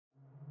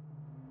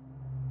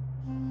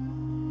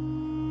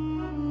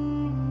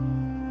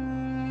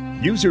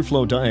User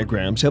flow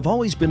diagrams have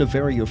always been a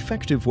very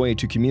effective way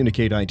to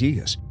communicate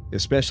ideas,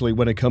 especially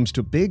when it comes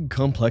to big,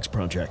 complex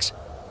projects.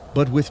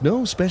 But with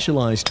no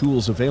specialized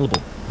tools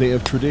available, they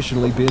have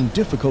traditionally been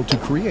difficult to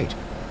create.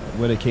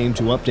 When it came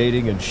to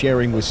updating and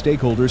sharing with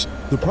stakeholders,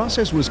 the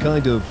process was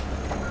kind of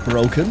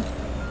broken.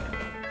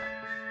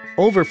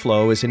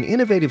 Overflow is an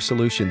innovative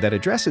solution that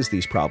addresses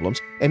these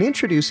problems and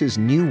introduces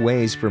new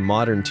ways for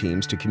modern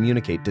teams to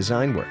communicate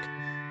design work.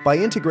 By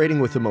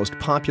integrating with the most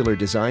popular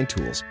design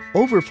tools,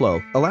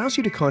 Overflow allows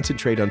you to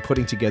concentrate on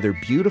putting together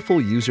beautiful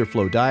user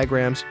flow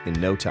diagrams in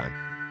no time.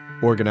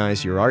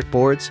 Organize your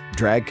artboards,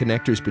 drag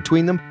connectors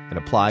between them, and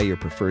apply your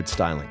preferred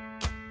styling.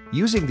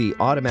 Using the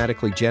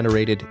automatically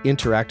generated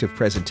interactive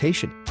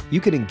presentation,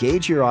 you can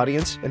engage your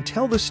audience and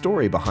tell the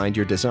story behind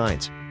your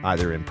designs,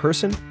 either in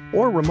person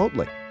or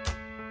remotely.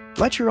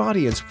 Let your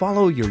audience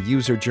follow your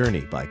user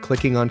journey by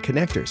clicking on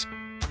connectors,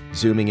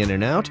 zooming in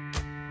and out,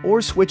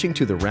 or switching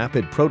to the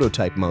rapid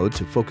prototype mode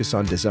to focus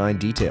on design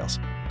details.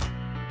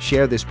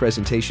 Share this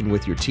presentation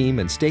with your team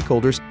and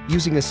stakeholders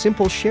using a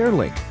simple share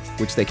link,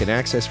 which they can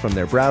access from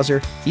their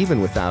browser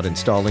even without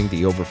installing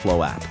the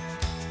Overflow app.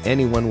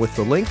 Anyone with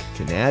the link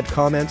can add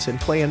comments and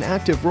play an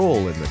active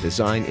role in the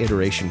design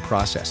iteration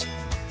process.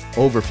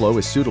 Overflow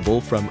is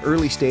suitable from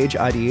early-stage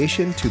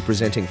ideation to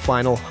presenting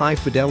final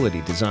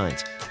high-fidelity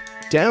designs.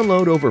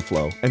 Download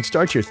Overflow and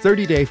start your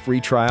 30-day free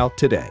trial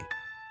today.